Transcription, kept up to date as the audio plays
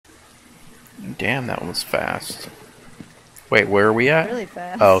Damn, that was fast. Wait, where are we at? Really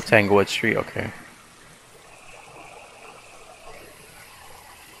fast. Oh, Tanglewood Street, okay.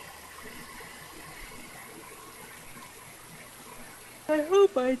 I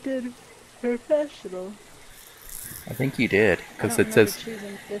hope I did professional. I think you did, I because don't it remember says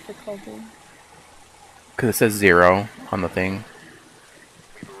choosing difficulty. 0 on the thing.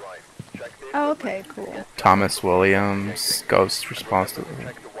 Oh, okay, cool. Thomas Williams, Ghost response to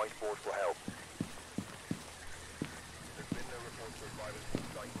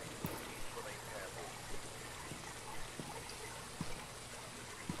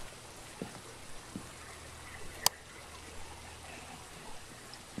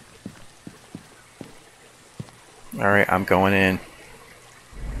Alright, I'm going in.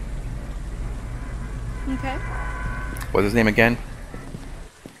 Okay. What's his name again?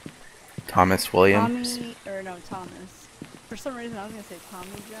 Thomas Williams? Thomas. For some reason I was gonna say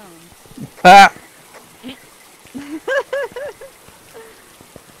Tommy Jones. Ah!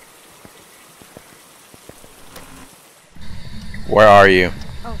 Where are you?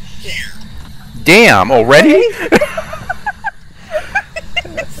 Oh shit. Damn, already?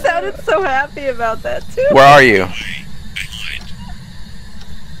 You sounded so happy about that too. Where are you?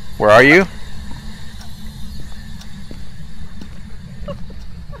 Where are you?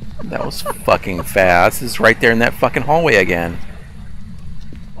 That was fucking fast. It's right there in that fucking hallway again.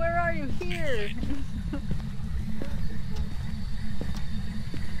 Where are you? Here.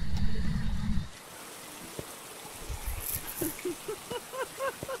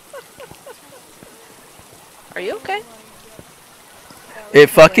 Are you okay? It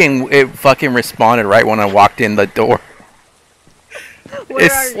fucking responded right when I walked in the door.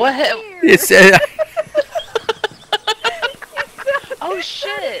 Where are you? What? Here. It said Oh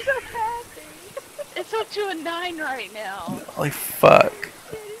shit! It's up to a 9 right now. holy fuck.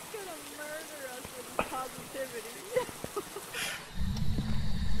 He's gonna murder us with positivity.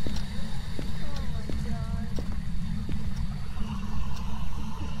 Oh my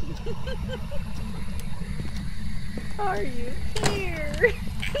god. Are you here?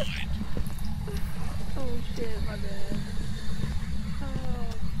 Oh shit, my bad. Oh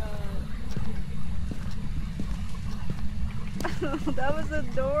god. That was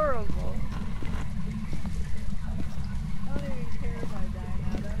adorable. I don't even care if I die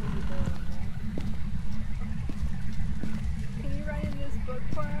now. That was adorable. Can you write in this book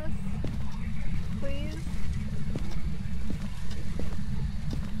for us? Please?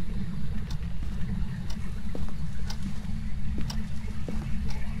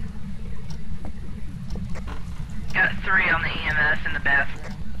 Got 3 on the EMS in the bathroom.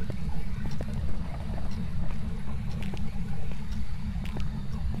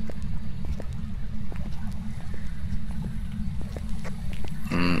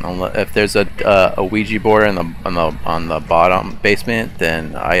 If there's a Ouija board on the bottom basement,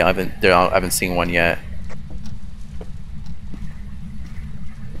 then I haven't seen one yet.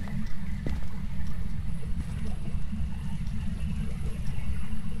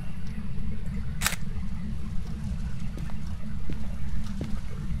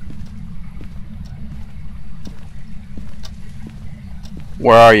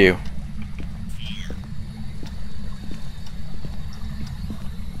 Where are you?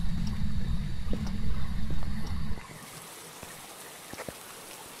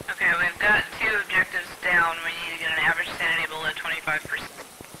 Okay, we've got 2 objectives down. We need to get an average sanity below 25%.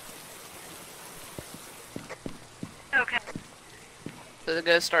 Okay. So the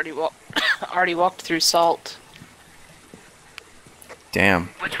ghost already walked through salt. Damn.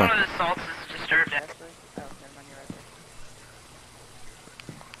 Which one of the salts is disturbed actually? Oh, never mind, you're right there.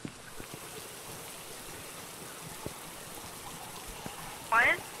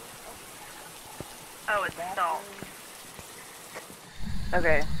 What? Oh, it's salt.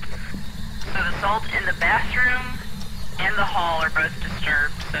 Okay. So the salt in the bathroom and the hall are both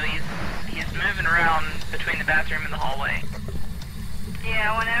disturbed, so he's moving around between the bathroom and the hallway.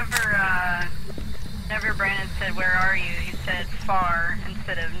 Yeah, whenever Brandon said, "Where are you?" he said far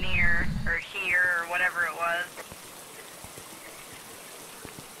instead of near or here or whatever it was.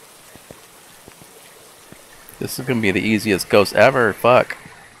 This is gonna be the easiest ghost ever. Fuck.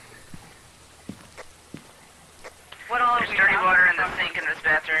 What all? There's dirty water in the sink in this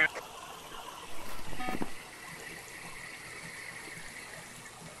bathroom.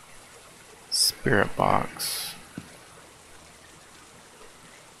 Spirit box.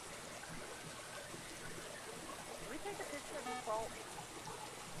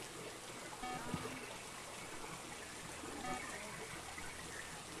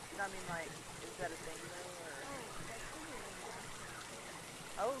 I mean, like, is that a thing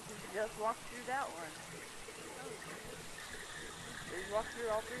though, or? Oh, Just walked through that one. Just walked through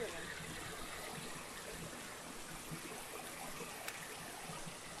all three of them.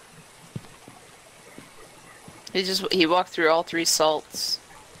 He walked through all 3 salts.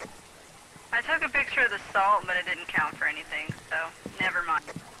 I took a picture of the salt, but it didn't count for anything, so never mind.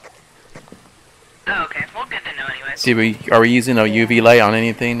 Oh, okay. Well, good to know anyway. See, are we using a UV light on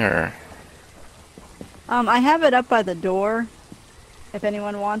anything, or? I have it up by the door, if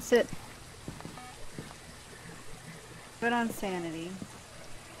anyone wants it. Put on sanity.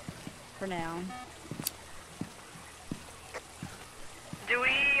 For now. Do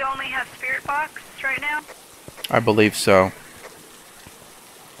we only have spirit box right now? I believe so.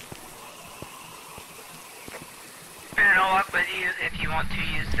 And I'll walk with you if you want to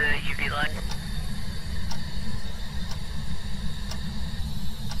use the UV light.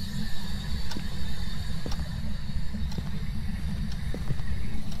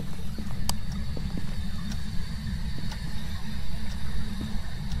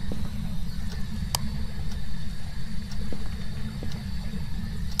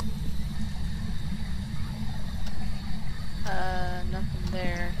 Nothing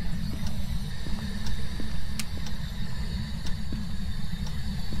there.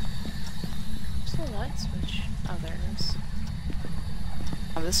 Where's the light switch? Oh, there it is.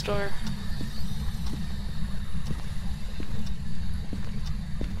 On this door.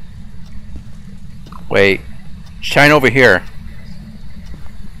 Wait. Shine over here.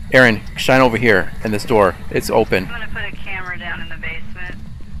 Aaron, shine over here in this door. It's open. I'm gonna put a camera down in the basement.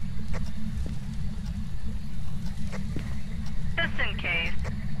 Just in case.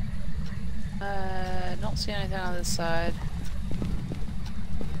 Don't see anything on this side.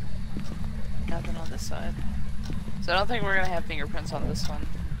 Nothing on this side. So I don't think we're gonna have fingerprints on this one.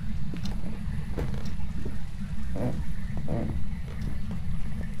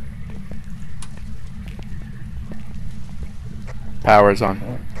 Power's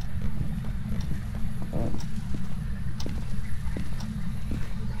on.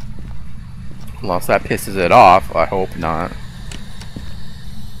 Unless that pisses it off, I hope not.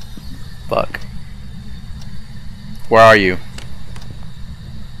 Fuck. Where are you?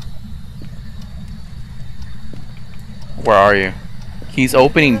 Where are you? He's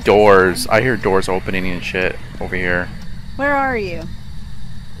opening doors. I hear doors opening and shit over here. Where are you? Is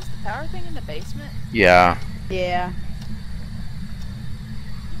the power thing in the basement? Yeah. Yeah.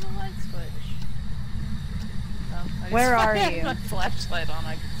 There's a light switch. Oh, I guess Where if I are had you? my flashlight on,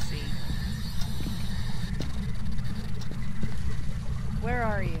 I could see. Where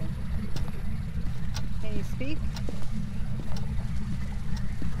are you? Can you speak?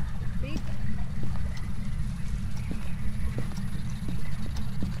 Speak?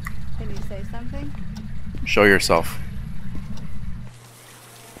 Can you say something? Show yourself.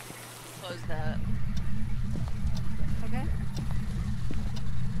 Close that. Okay.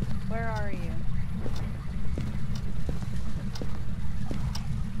 Where are you?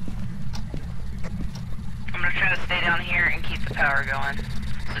 I'm gonna try to stay down here and keep the power going.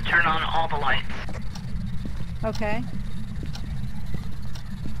 So turn on all the lights. Okay.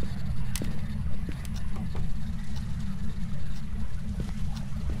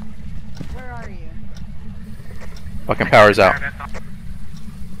 Where are you? Fucking power's out.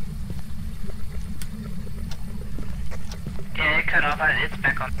 Yeah, it cut off. It's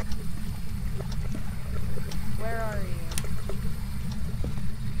back on. Where are you?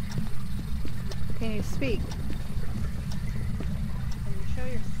 Can you speak? Can you show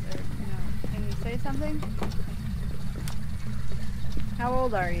your, can you say something? How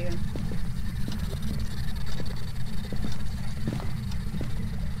old are you?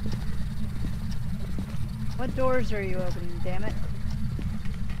 What doors are you opening, damn it?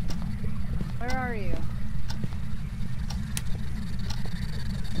 Where are you?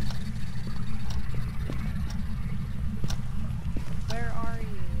 Where are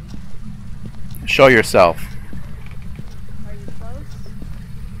you? Show yourself. Are you close?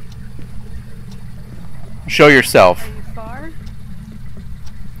 Show yourself. Are you far?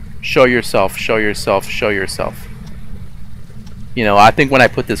 Show yourself. Show yourself. Show yourself. You know, I think when I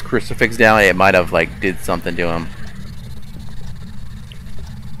put this crucifix down, it might have like did something to him.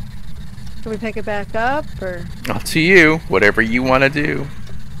 Can we pick it back up, or? Up to you. Whatever you want to do.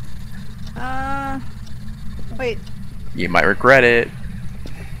 Wait. You might regret it.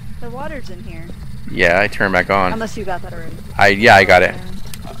 The water's in here. Yeah, I turned back on. Unless you got that already. Yeah, I got it.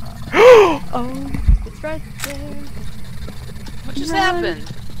 Oh, it's right there. What just Run. happened?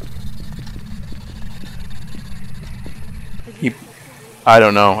 I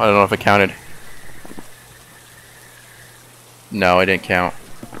don't know. I don't know if it counted. No, it didn't count.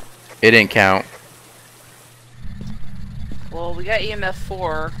 It didn't count. Well, we got EMF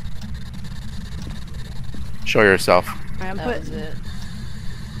 4. Show yourself. I'm That was it.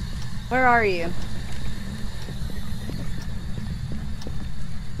 Where are you?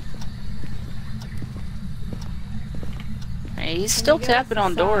 Hey, he's Can still you give us tapping a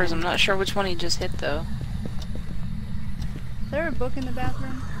on doors. sign? I'm not sure which one he just hit though. Is there a book in the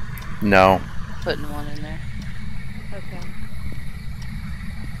bathroom? No. Putting one in there. Okay.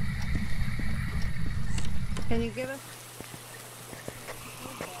 Can you give us?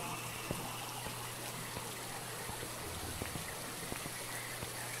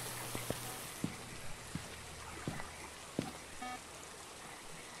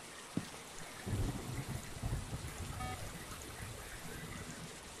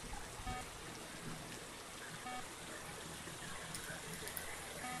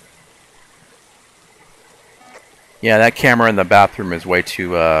 Yeah, that camera in the bathroom is way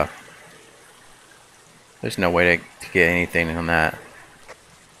too, there's no way to get anything on that.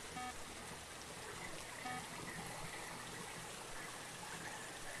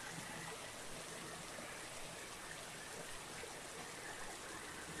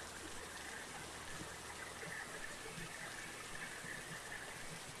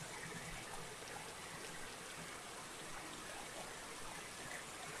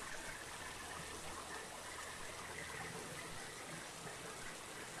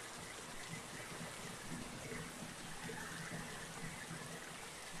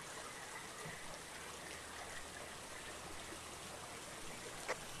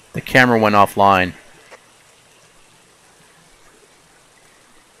 The camera went offline.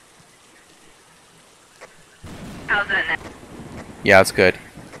 How's that now? Yeah, it's good.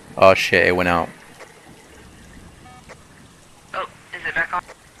 Oh shit, it went out. Oh, is it back on?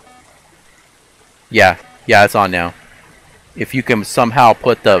 Yeah, it's on now. If you can somehow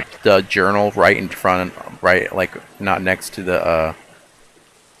put the journal right in front, right, like not next to the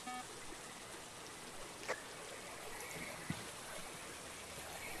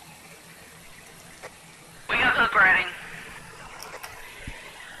We got hook riding.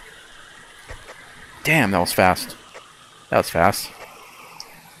 Damn, that was fast. That was fast.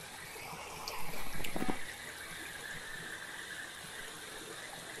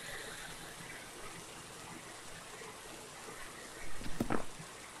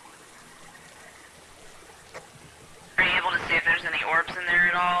 Are you able to see if there's any orbs in there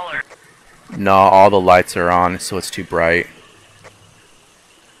at all, or? No, all the lights are on, so it's too bright.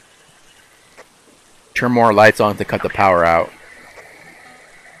 Turn more lights on to cut the power out.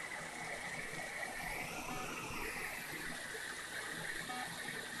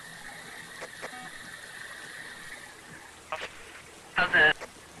 How's it?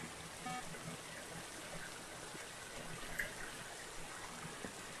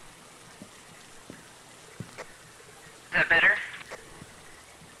 Is that better?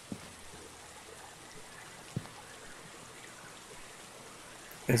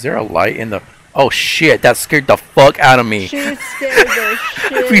 Is there a light in the... Oh shit, that scared the fuck out of me. She scared the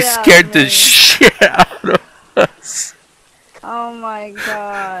shit We out scared of the me. shit out of us. Oh my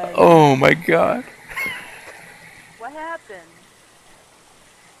god. Oh my god. What happened?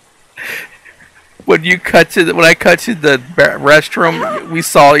 When I cut to the restroom, we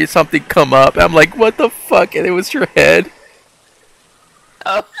saw something come up. I'm like, what the fuck? And it was your head.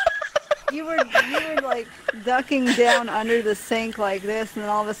 Oh. You were like ducking down under the sink like this, and then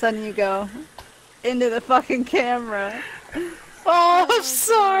all of a sudden you go into the fucking camera. Oh, I'm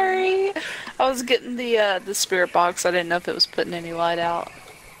sorry. I was getting the spirit box. I didn't know if it was putting any light out.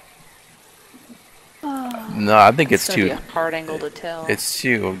 No, I think it's It's gonna be too... a hard angle to tell. It's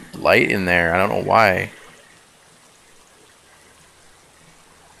too light in there. I don't know why.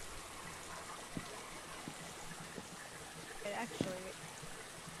 It actually.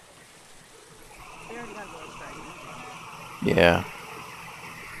 We already got ghostwriting. Yeah.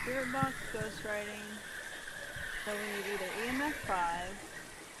 Spirit box, ghostwriting. So we need either EMF 5,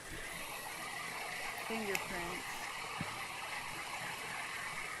 fingerprints,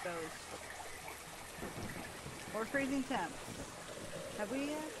 ghost, or freezing temps. Have we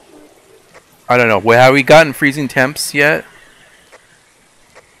actually? I don't know. Well, have we gotten freezing temps yet?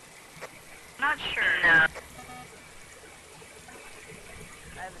 Not sure. No. I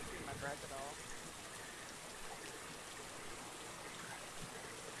haven't seen my breath at all.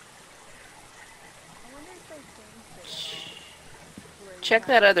 I wonder if they changed it. Check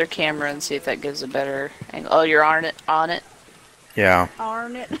that other camera and see if that gives a better angle. Oh, you're on it? On it? Yeah.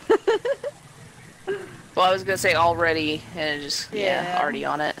 Arn it. Well, I was gonna say already, and it just, yeah, Yeah. already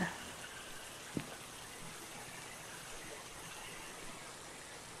on it.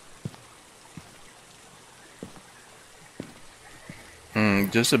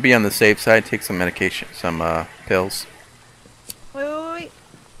 Just to be on the safe side, take some medication, some pills. Wait.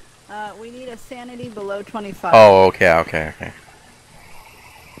 We need a sanity below 25. Oh, okay.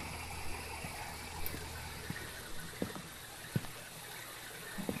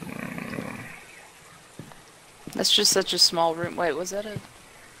 That's just such a small room. Wait, was that a...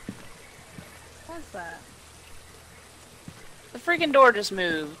 What's that? The freaking door just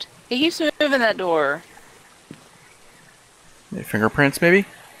moved. He keeps moving that door. Fingerprints, maybe?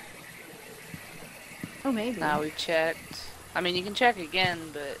 Oh, maybe. Nah, we checked. I mean, you can check again,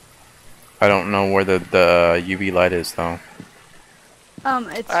 but... I don't know where the UV light is, though.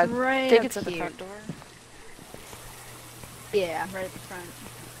 It's right I think up it's at the here. front door. Yeah, right at the front.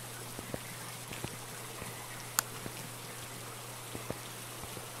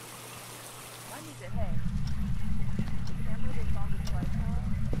 I need to, hey, the camera that's on the tripod,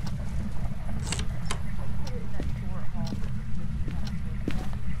 let's put it in that short hall that you kind of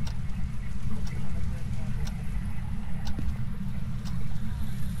looked at. Unless you already have it.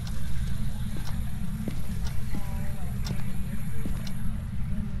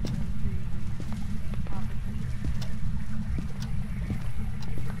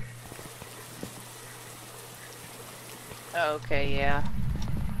 Oh, okay, yeah.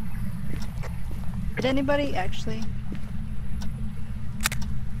 Did anybody actually?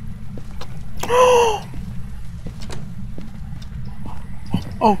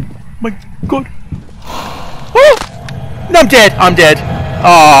 Oh my god. Oh! No, I'm dead. I'm dead.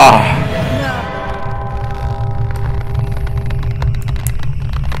 Ah.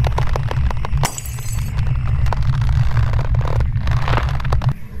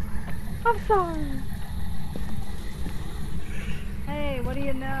 I'm sorry. Hey, what do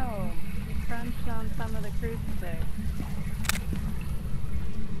you know? You crunched on some of the crucifix.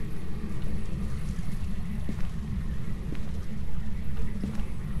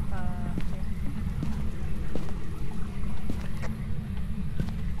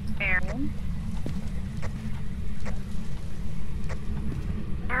 Aaron.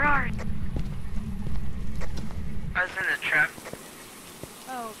 Where are you? I was in the truck.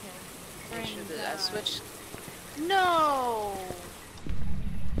 Oh, okay. I Brandon I died. switched... No!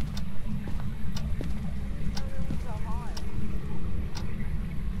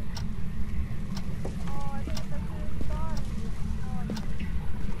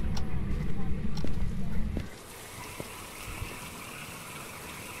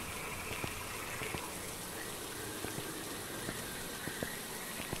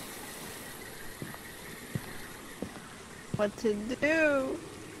 What to do?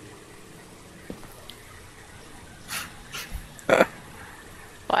 Well,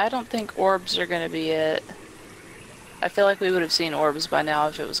 I don't think orbs are gonna be it. I feel like we would have seen orbs by now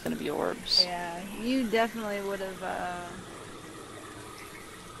if it was gonna be orbs. Yeah, you definitely would have,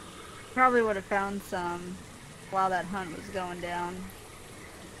 probably would have found some while that hunt was going down.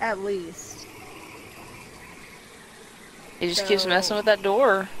 At least. He just keeps So- messing with that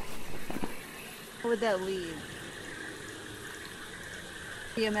door. What would that lead?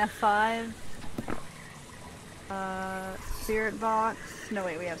 EMF 5? Spirit box? No,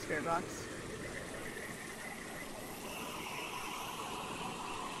 wait, we have spirit box.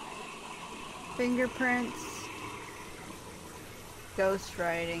 Fingerprints. Ghost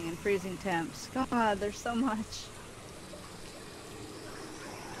writing and freezing temps. God, there's so much.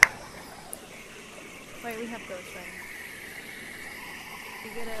 Wait, we have ghost writing.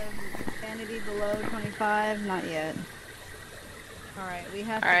 You get a sanity below 25? Not yet. Alright, we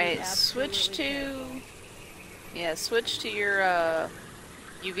have to be Alright, switch absolutely careful. to... Yeah, switch to your,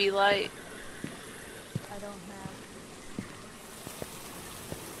 UV light. I don't have...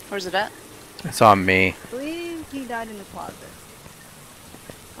 Where's it at? It's on me. I believe he died in the closet.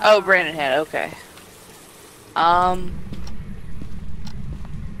 Oh, Brandon had, okay.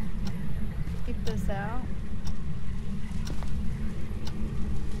 Keep this out.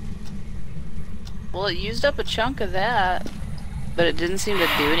 Well, it used up a chunk of that, but it didn't seem to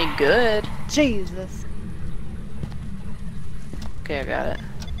do any good. Jesus. Okay, I got it.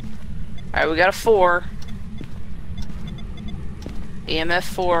 Alright, we got a 4. EMF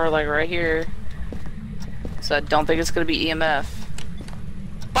 4, like right here. So I don't think it's gonna be EMF.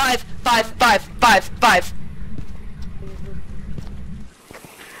 5, 5, 5, 5, 5.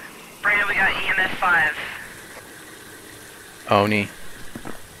 Brandon, we got EMF 5. Oni.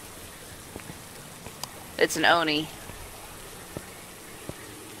 It's an Oni.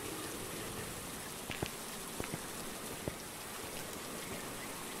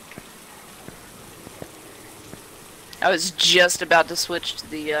 I was just about to switch to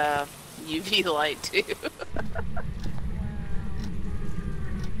the UV light too.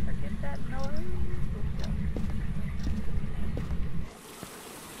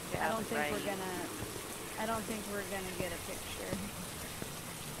 don't think Right. we're gonna. I don't think we're gonna get a picture.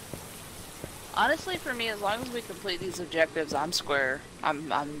 Honestly, for me, as long as we complete these objectives, I'm square. I'm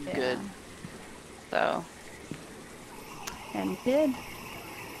good. So. And did.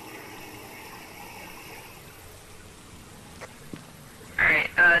 Alright,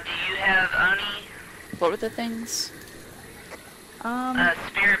 do you have Oni? What were the things?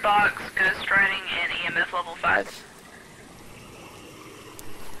 Spirit Box, Ghost Riding, and EMF level 5.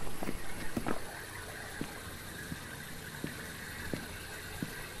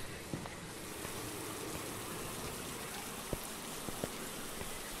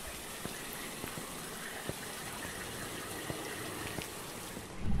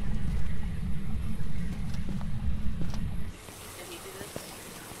 Did he do this?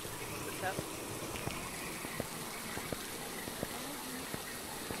 The test?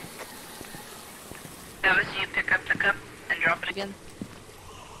 That was you pick up the cup and drop it again.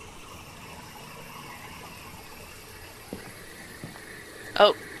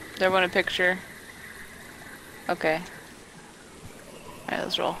 Oh, there went a picture. Okay. Alright,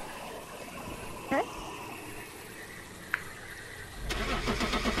 let's roll. Okay.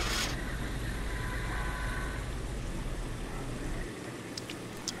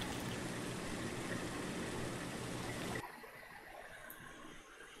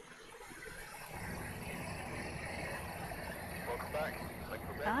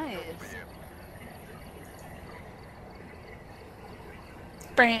 Nice.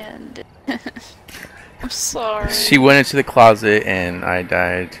 Brandon. I'm sorry. She went into the closet and I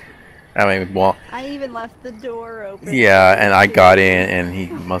died. I mean, well, I even left the door open. yeah, and I got in and he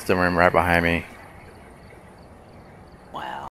must have run right behind me.